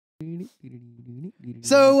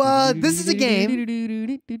So this is a game,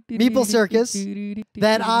 Meeple Circus,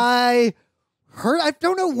 that I heard. I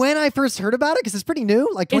don't know when I first heard about it because it's pretty new,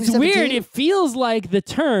 like 2017. It's weird. It feels like the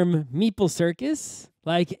term Meeple Circus,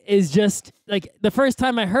 is just like the first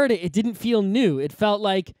time I heard it. It didn't feel new. It felt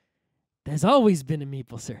like there's always been a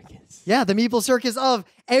Meeple Circus. Yeah, the Meeple Circus of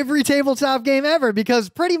every tabletop game ever, because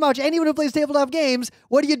pretty much anyone who plays tabletop games,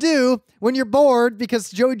 what do you do when you're bored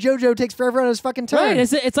because Jojo takes forever on his fucking turn?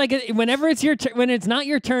 Right, it's like whenever it's your when it's not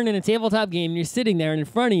your turn in a tabletop game, you're sitting there and in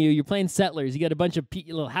front of you, you're playing Settlers. You got a bunch of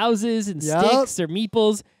little houses and sticks or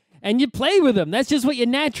meeples, and you play with them. That's just what you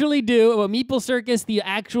naturally do. What Meeple Circus, the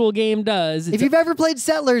actual game, does. If you've ever played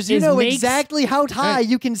Settlers, you know exactly how high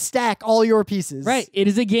you can stack all your pieces. Right. It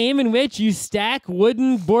is a game in which you stack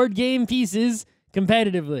wooden board game pieces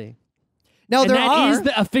competitively. Now, that is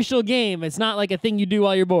the official game. It's not like a thing you do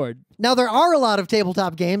while you're bored. Now, there are a lot of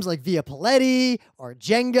tabletop games like Villa Paletti or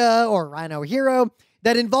Jenga or Rhino Hero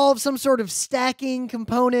that involve some sort of stacking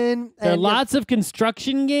component. There are lots of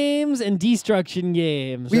construction games and destruction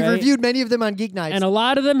games. We've reviewed many of them on GeekNights. And a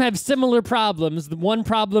lot of them have similar problems. The one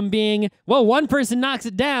problem being, well, one person knocks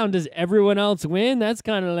it down. Does everyone else win? That's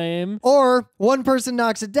kind of lame. Or one person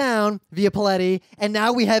knocks it down via Paletti, and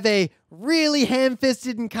now we have a really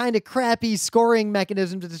ham-fisted and kind of crappy scoring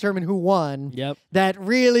mechanism to determine who won. Yep. That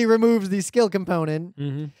really removes the skill component.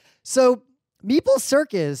 Mm-hmm. So Meeple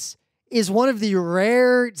Circus is one of the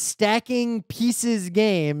rare stacking pieces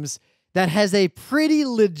games that has a pretty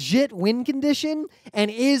legit win condition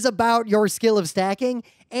and is about your skill of stacking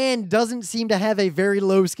and doesn't seem to have a very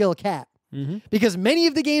low skill cap. Mm-hmm. Because many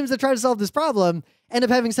of the games that try to solve this problem end up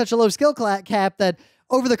having such a low skill cap that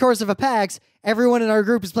over the course of a PAX, everyone in our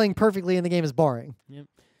group is playing perfectly and the game is boring. Yep.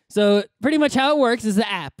 So pretty much how it works is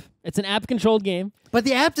the app. It's an app-controlled game. But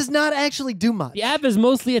the app does not actually do much. The app is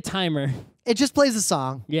mostly a timer. It just plays a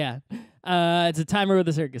song. Yeah. It's a timer with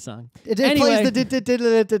a circus song. It plays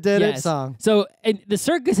the song. So the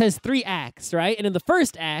circus has 3 acts, right? And in the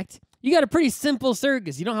first act, you got a pretty simple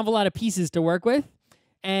circus. You don't have a lot of pieces to work with.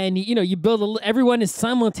 And, you build everyone is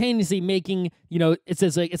simultaneously making,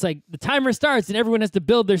 it's like the timer starts and everyone has to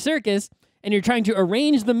build their circus. And you're trying to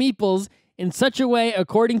arrange the meeples in such a way,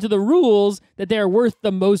 according to the rules, that they are worth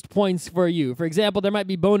the most points for you. For example, there might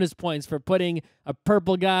be bonus points for putting a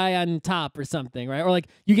purple guy on top or something, right? Or like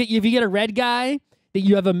if you get a red guy, that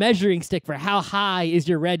you have a measuring stick for how high is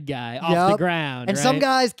your red guy off the ground. And right? some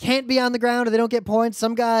guys can't be on the ground or they don't get points.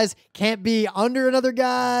 Some guys can't be under another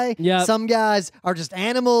guy. Yep. Some guys are just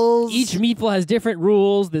animals. Each meeple has different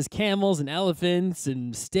rules. There's camels and elephants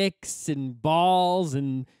and sticks and balls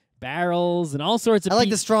and barrels and all sorts of. I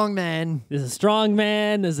like the strong man. There's a strong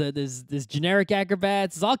man. There's generic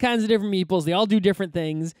acrobats. There's all kinds of different meeples. They all do different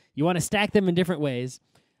things. You want to stack them in different ways.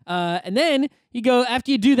 And then you go,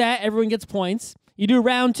 after you do that, everyone gets points. You do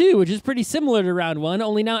round 2, which is pretty similar to round 1,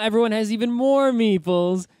 only now everyone has even more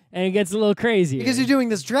meeples, and it gets a little crazier. Because you're doing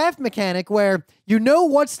this draft mechanic where you know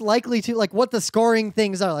what's likely to, like what the scoring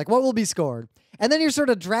things are, like what will be scored. And then you're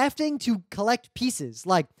sort of drafting to collect pieces.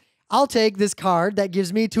 Like, I'll take this card that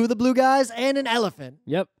gives me 2 of the blue guys and an elephant.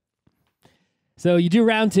 Yep. So you do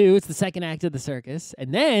round 2. It's the second act of the circus.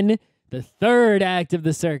 And then the third act of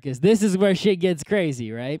the circus. This is where shit gets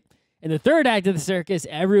crazy, right? In the third act of the circus,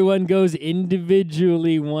 everyone goes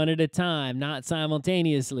individually one at a time, not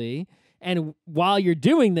simultaneously. And while you're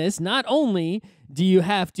doing this, not only do you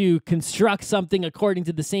have to construct something according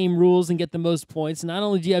to the same rules and get the most points, not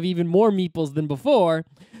only do you have even more meeples than before,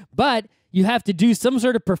 but you have to do some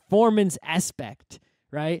sort of performance aspect,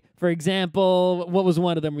 right? For example, what was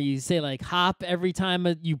one of them where you say like hop every time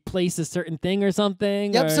you place a certain thing or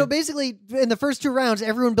something? Yep, or... so basically in the first 2 rounds,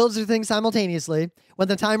 everyone builds their thing simultaneously. When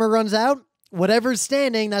the timer runs out, whatever's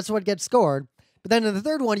standing, that's what gets scored. But then in the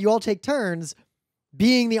third one, you all take turns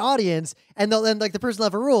being the audience, and then like the person will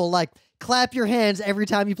have a rule, like clap your hands every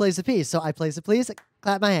time you place a piece. So I place a piece,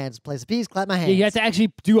 clap my hands. Place a piece, clap my hands. Yeah, you have to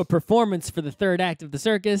actually do a performance for the third act of the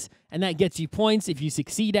circus, and that gets you points if you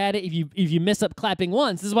succeed at it. If you mess up clapping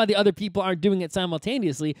once, this is why the other people aren't doing it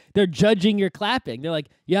simultaneously. They're judging your clapping. They're like,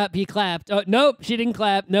 yep, he clapped. Oh, nope, she didn't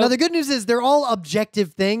clap. Nope. Now, the good news is they're all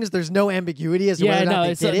objective things. There's no ambiguity as to whether or not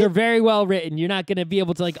they did it. They're very well written. You're not going to be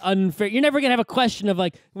able to, like, you're never going to have a question of,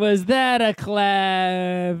 like, was that a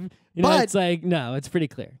clap? It's like, no, it's pretty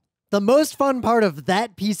clear. The most fun part of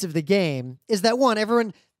that piece of the game is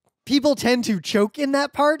that, people tend to choke in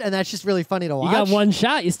that part, and that's just really funny to watch. You got one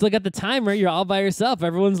shot. You still got the timer. You're all by yourself.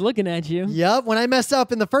 Everyone's looking at you. Yep. When I mess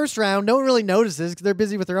up in the first round, no one really notices because they're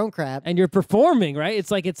busy with their own crap. And you're performing, right? It's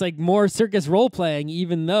like more circus role-playing,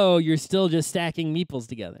 even though you're still just stacking meeples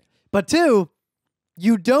together. But 2,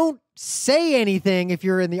 you don't say anything if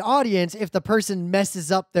you're in the audience if the person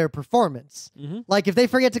messes up their performance. Like if they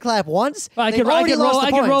forget to clap once, I they've already lost the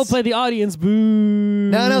I points. can role play the audience. Boo.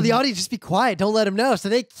 No, the audience just be quiet. Don't let them know. So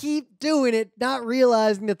they keep doing it, not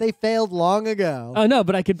realizing that they failed long ago. Oh no,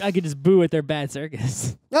 but I could just boo at their bad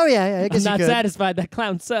circus. Oh yeah, I guess I'm not you could. satisfied. That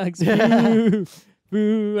clown sucks. Boo.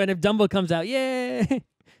 Boo. And if Dumbo comes out, yay.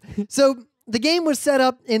 So the game was set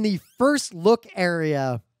up in the first look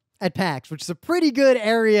area at PAX, which is a pretty good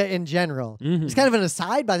area in general. It's kind of an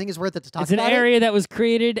aside, but I think it's worth it to talk about. It's an area that was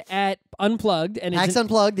created at Unplugged. And PAX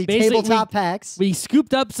Unplugged, the basically tabletop PAX. We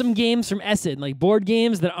scooped up some games from Essen, like board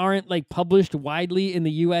games that aren't like published widely in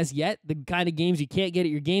the US yet. The kind of games you can't get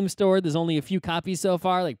at your game store. There's only a few copies so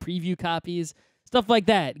far, like preview copies. Stuff like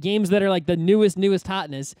that. Games that are like the newest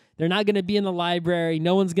hotness. They're not going to be in the library.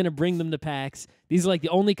 No one's going to bring them to PAX. These are like the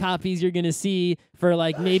only copies you're going to see for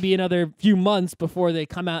like maybe another few months before they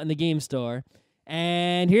come out in the game store.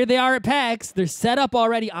 And here they are at PAX. They're set up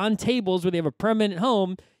already on tables where they have a permanent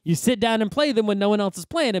home. You sit down and play them when no one else is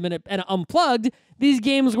playing them. And Unplugged, these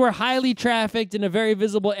games were highly trafficked in a very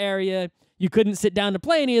visible area. You couldn't sit down to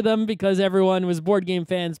play any of them because everyone was board game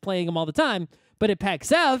fans playing them all the time. But at PAX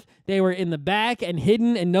South, they were in the back and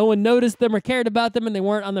hidden, and no one noticed them or cared about them, and they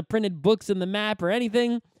weren't on the printed books in the map or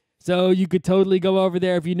anything. So you could totally go over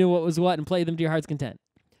there if you knew what was what and play them to your heart's content.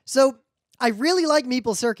 So I really like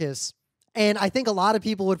Meeple Circus, and I think a lot of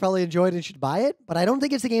people would probably enjoy it and should buy it, but I don't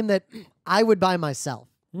think it's a game that I would buy myself.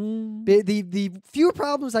 The few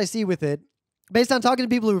problems I see with it, based on talking to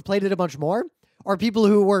people who've played it a bunch more, or people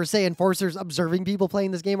who were, say, enforcers observing people playing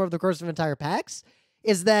this game over the course of an entire PAX,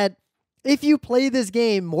 is that if you play this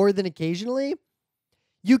game more than occasionally,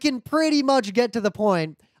 you can pretty much get to the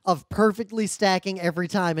point of perfectly stacking every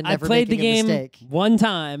time and never making a mistake. I played the game one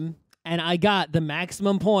time, and I got the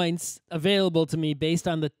maximum points available to me based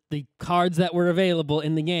on the cards that were available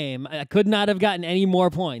in the game. I could not have gotten any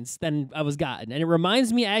more points than I was gotten. And it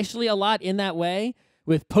reminds me actually a lot in that way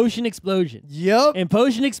with Potion Explosion. Yep. And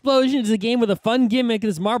Potion Explosion is a game with a fun gimmick,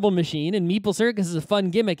 this marble machine, and Meeple Circus is a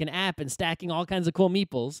fun gimmick, an app, and stacking all kinds of cool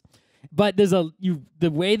meeples. But there's the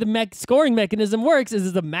way the scoring mechanism works is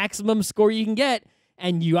there's a maximum score you can get,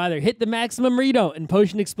 and you either hit the maximum or you don't. In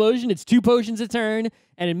Potion Explosion, it's 2 potions a turn,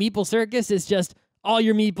 and in Meeple Circus, it's just all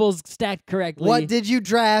your meeples stacked correctly. What did you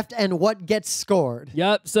draft and what gets scored?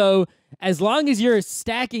 Yep. So as long as your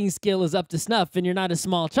stacking skill is up to snuff and you're not a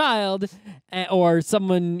small child or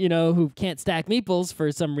someone who can't stack meeples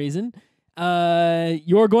for some reason,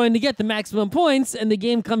 you're going to get the maximum points, and the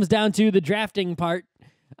game comes down to the drafting part.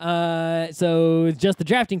 So it's just the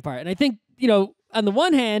drafting part. And I think, on the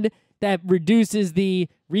one hand, that reduces the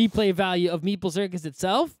replay value of Meeple Circus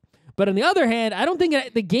itself. But on the other hand, I don't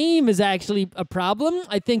think the game is actually a problem.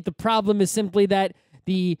 I think the problem is simply that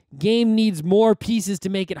the game needs more pieces to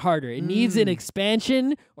make it harder. It needs an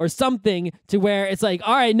expansion or something to where it's like,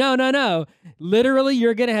 all right, no. Literally,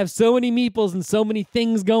 you're going to have so many meeples and so many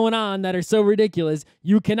things going on that are so ridiculous.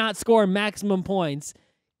 You cannot score maximum points,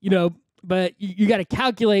 but you got to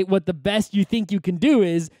calculate what the best you think you can do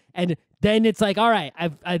is, and then it's like, all right,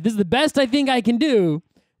 this is the best I think I can do,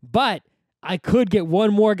 but I could get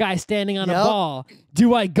one more guy standing on a ball.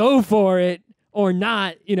 Do I go for it or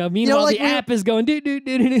not? Meanwhile, the app is going,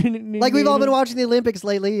 like we've all been watching the Olympics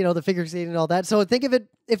lately, the figure skating and all that. So think of it,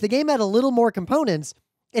 if the game had a little more components,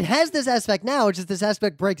 it has this aspect now, which is this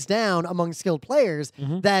aspect breaks down among skilled players,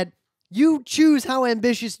 that you choose how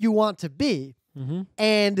ambitious you want to be.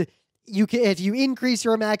 And if you increase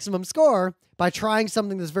your maximum score by trying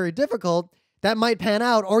something that's very difficult, that might pan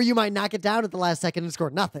out, or you might knock it down at the last second and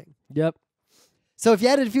score nothing. Yep. So if you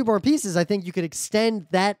added a few more pieces, I think you could extend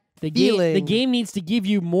that feeling. The game needs to give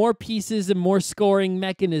you more pieces and more scoring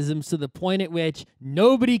mechanisms to the point at which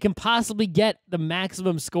nobody can possibly get the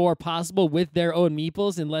maximum score possible with their own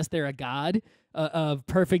meeples unless they're a god of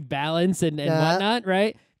perfect balance and whatnot,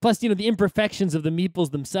 right? Plus, the imperfections of the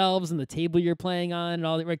meeples themselves and the table you're playing on and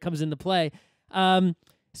all that comes into play,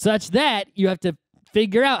 such that you have to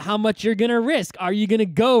figure out how much you're going to risk. Are you going to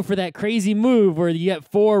go for that crazy move where you get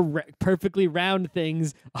 4 perfectly round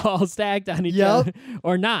things all stacked on each other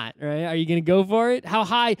or not, right? Are you going to go for it? How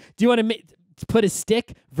high? Do you want to put a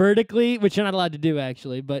stick vertically, which you're not allowed to do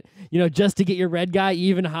actually, but, just to get your red guy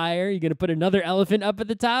even higher? You're going to put another elephant up at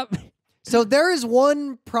the top? So there is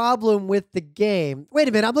one problem with the game. Wait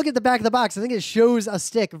a minute, I'm looking at the back of the box. I think it shows a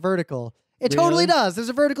stick vertical. It totally does. There's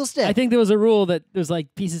a vertical stick. I think there was a rule that there's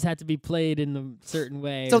like pieces had to be played in a certain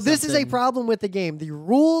way. So this is a problem with the game. The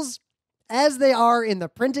rules, as they are in the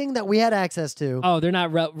printing that we had access to, they're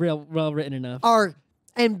not well written enough. Are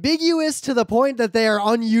ambiguous to the point that they are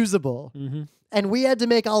unusable. and we had to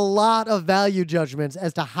make a lot of value judgments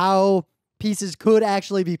as to how pieces could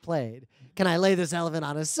actually be played. Can I lay this elephant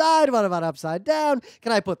on his side? What about upside down?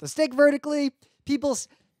 Can I put the stick vertically? People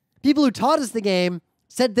who taught us the game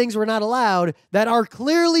said things were not allowed that are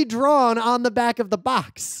clearly drawn on the back of the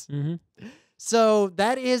box. So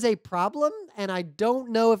that is a problem, and I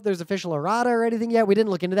don't know if there's official errata or anything yet. We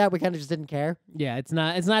didn't look into that. We kind of just didn't care. Yeah, it's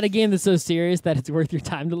not a game that's so serious that it's worth your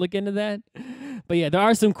time to look into that. But yeah, there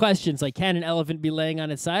are some questions, like can an elephant be laying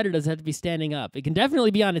on its side, or does it have to be standing up? It can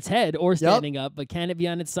definitely be on its head or standing up, but can it be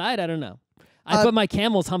on its side? I don't know. I put my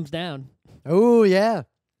camel's humps down. Oh, yeah.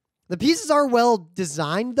 The pieces are well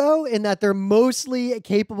designed, though, in that they're mostly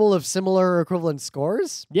capable of similar or equivalent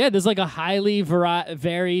scores. Yeah, there's like a highly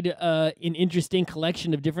varied and interesting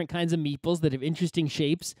collection of different kinds of meeples that have interesting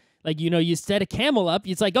shapes. Like, you set a camel up.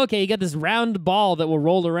 It's like, okay, you got this round ball that will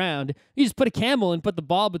roll around. You just put a camel and put the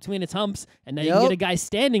ball between its humps, and now you can get a guy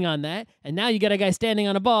standing on that, and now you got a guy standing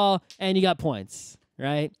on a ball, and you got points,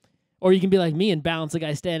 right? Or you can be like me and balance a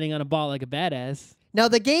guy standing on a ball like a badass. Now,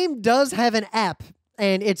 the game does have an app,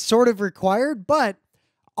 and it's sort of required, but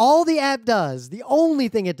all the app does, the only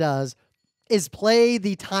thing it does, is play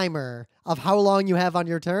the timer of how long you have on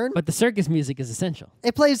your turn. But the circus music is essential.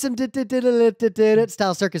 It plays some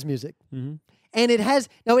style circus music. And it has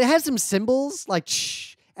some symbols like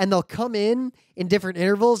shh, and they'll come in different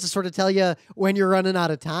intervals to sort of tell you when you're running out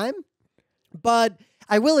of time. But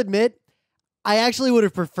I will admit, I actually would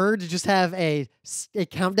have preferred to just have a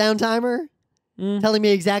countdown timer telling me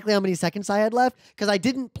exactly how many seconds I had left, because I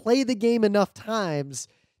didn't play the game enough times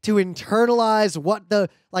to internalize what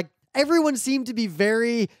everyone seemed to be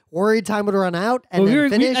very worried time would run out and then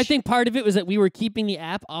finish. I think part of it was that we were keeping the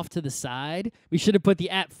app off to the side. We should have put the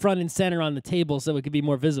app front and center on the table so it could be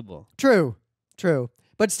more visible. True.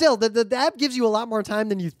 But still, the app gives you a lot more time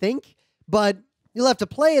than you think, but you'll have to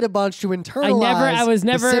play it a bunch to internalize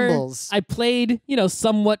the symbols. I played,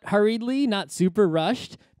 somewhat hurriedly, not super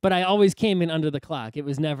rushed, but I always came in under the clock. It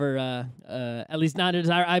was never, at least not as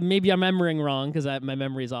maybe I'm remembering wrong because my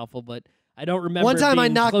memory is awful, but I don't remember. One time I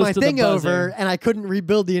knocked my thing over and I couldn't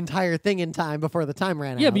rebuild the entire thing in time before the time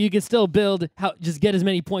ran out. Yeah, but you can still just get as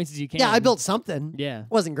many points as you can. Yeah, I built something. Yeah.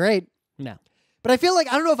 Wasn't great. No. But I feel like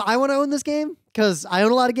I don't know if I want to own this game because I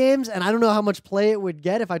own a lot of games and I don't know how much play it would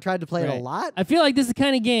get if I tried to play it a lot. I feel like this is the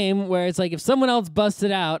kind of game where it's like if someone else busts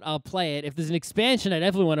it out, I'll play it. If there's an expansion, I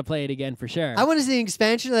definitely want to play it again for sure. I want to see an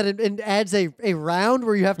expansion that it adds a round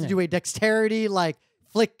where you have to do a dexterity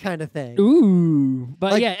flick kind of thing. Ooh.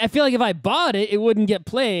 But yeah, I feel like if I bought it, it wouldn't get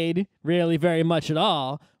played really very much at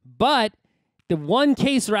all. But the one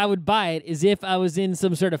case where I would buy it is if I was in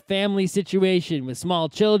some sort of family situation with small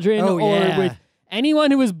children or with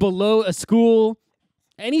anyone who is below a school,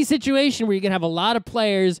 any situation where you can have a lot of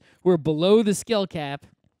players who are below the skill cap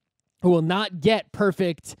who will not get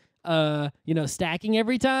perfect stacking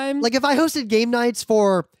every time. Like if I hosted game nights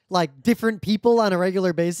for different people on a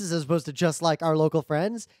regular basis as opposed to just our local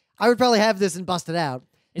friends, I would probably have this and bust it out.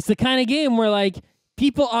 It's the kind of game where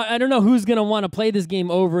people I don't know who's going to want to play this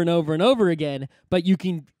game over and over and over again, but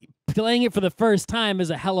playing it for the first time is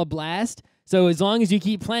a hella blast. So as long as you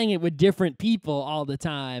keep playing it with different people all the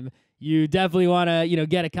time, you definitely want to,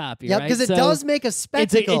 get a copy, right? Yeah, because it does make a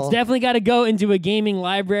spectacle. It's definitely got to go into a gaming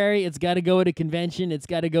library. It's got to go at a convention. It's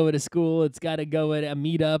got to go at a school. It's got to go at a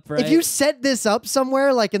meetup, right? If you set this up somewhere,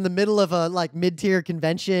 in the middle of a mid-tier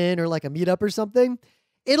convention or a meetup or something,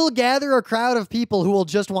 it'll gather a crowd of people who will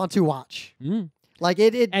just want to watch.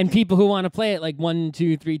 And people who want to play it 1,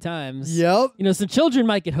 2, 3 times. Yep. So children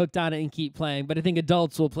might get hooked on it and keep playing, but I think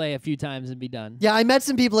adults will play a few times and be done. Yeah, I met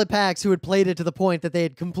some people at PAX who had played it to the point that they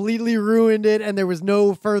had completely ruined it and there was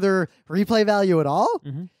no further replay value at all.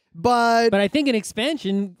 But I think an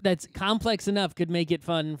expansion that's complex enough could make it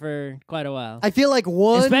fun for quite a while. I feel like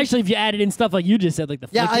especially if you added in stuff like you just said, the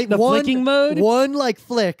flicking mode. One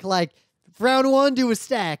flick, round 1, do a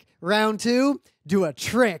stack. Round 2, do a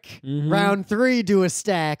trick. Round 3, do a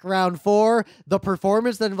stack. Round 4, the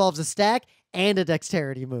performance that involves a stack and a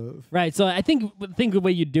dexterity move. Right. So I think the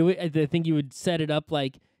way you do it, I think you would set it up all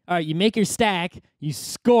right, you make your stack, you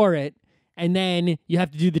score it, and then you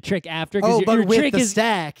have to do the trick after.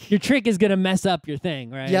 Stack. Your trick is going to mess up your thing,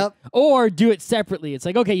 right? Yep. Or do it separately. It's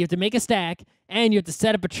okay, you have to make a stack, and you have to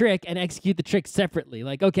set up a trick and execute the trick separately.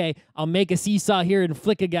 Okay, I'll make a seesaw here and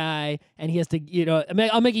flick a guy, and he has to,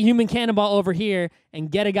 I'll make a human cannonball over here and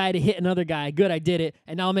get a guy to hit another guy. Good, I did it,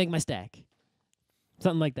 and now I'll make my stack.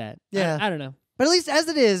 Something like that. Yeah. I don't know. But at least as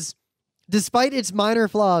it is, despite its minor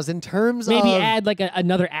flaws in terms of... Maybe add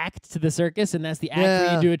another act to the circus, and that's the act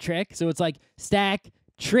where you do a trick. So it's stack,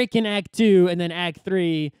 trick in act 2, and then act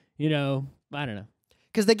 3, I don't know.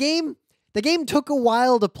 Because the game The game took a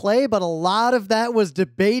while to play, but a lot of that was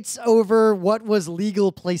debates over what was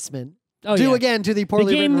legal placement. Oh, Due yeah. again to the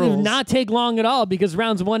poorly The game written rules. did not take long at all because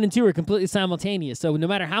rounds 1 and 2 are completely simultaneous. So no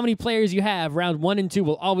matter how many players you have, round 1 and 2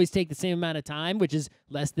 will always take the same amount of time, which is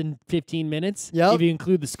less than 15 minutes if you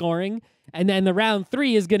include the scoring. And then the round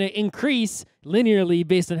 3 is going to increase linearly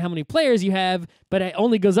based on how many players you have, but it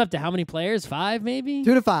only goes up to how many players? 5 maybe?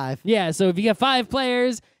 2 to 5. Yeah, so if you got 5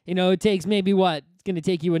 players, it takes maybe what? It's going to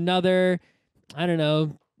take you another, I don't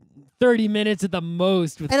know, 30 minutes at the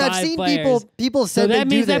most with 5 players. And I've seen people said so that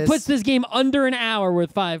means that puts this game under an hour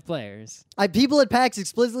with 5 players. People at PAX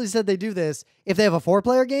explicitly said they do this. If they have a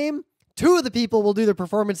 4-player game, 2 of the people will do their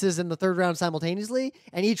performances in the third round simultaneously,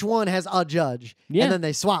 and each one has a judge. Yeah. And then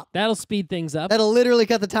they swap. That'll speed things up. That'll literally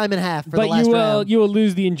cut the time in half for the last round. But you will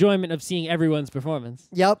lose the enjoyment of seeing everyone's performance.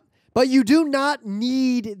 Yep. But you do not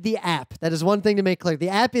need the app. That is one thing to make clear. The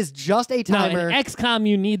app is just a timer. No, in XCOM,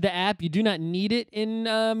 you need the app. You do not need it in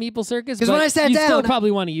Meeple Circus. Because when I sat you down, still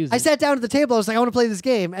probably want to use it. I sat down at the table. I was like, I want to play this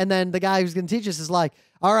game. And then the guy who's going to teach us is like,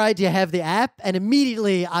 all right, do you have the app? And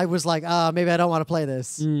immediately I was like, maybe I don't want to play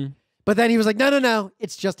this. But then he was like, no.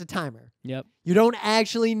 It's just a timer. Yep. You don't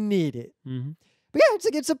actually need it. But yeah,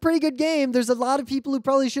 it's a pretty good game. There's a lot of people who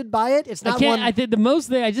probably should buy it. It's not one. I think the most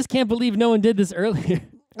thing, I just can't believe no one did this earlier.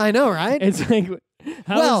 I know, right? It's like,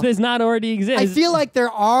 how does this not already exist? I feel like there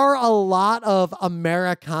are a lot of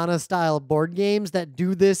Americana-style board games that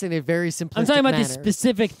do this in a very simplistic I'm talking about manner. this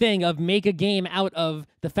specific thing of make a game out of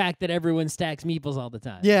the fact that everyone stacks meeples all the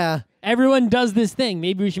time. Yeah. Everyone does this thing.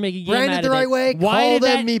 Maybe we should make a game Brand out it of the right it. way, call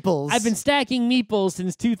them meeples. I've been stacking meeples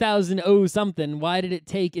since 2000 something. Why did it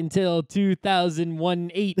take until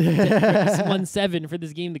 2017 for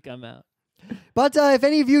this game to come out? But if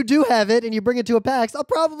any of you do have it and you bring it to a PAX, I'll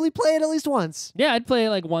probably play it at least once. Yeah, I'd play it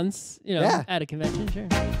like once, Yeah. at a convention, sure.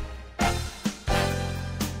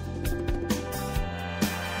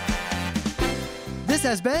 This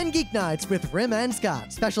has been Geek Nights with Rim and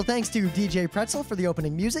Scott. Special thanks to DJ Pretzel for the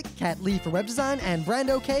opening music, Kat Lee for web design, and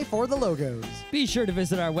Brando K for the logos. Be sure to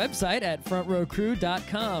visit our website at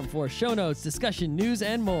frontrowcrew.com for show notes, discussion, news,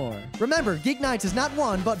 and more. Remember, Geek Nights is not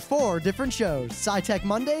 1, but 4 different shows. Sci-Tech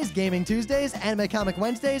Mondays, Gaming Tuesdays, Anime Comic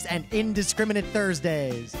Wednesdays, and Indiscriminate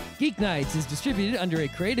Thursdays. Geek Nights is distributed under a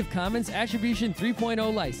Creative Commons Attribution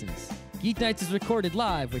 3.0 license. Geek Nights is recorded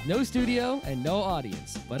live with no studio and no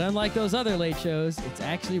audience. But unlike those other late shows, it's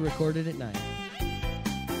actually recorded at night.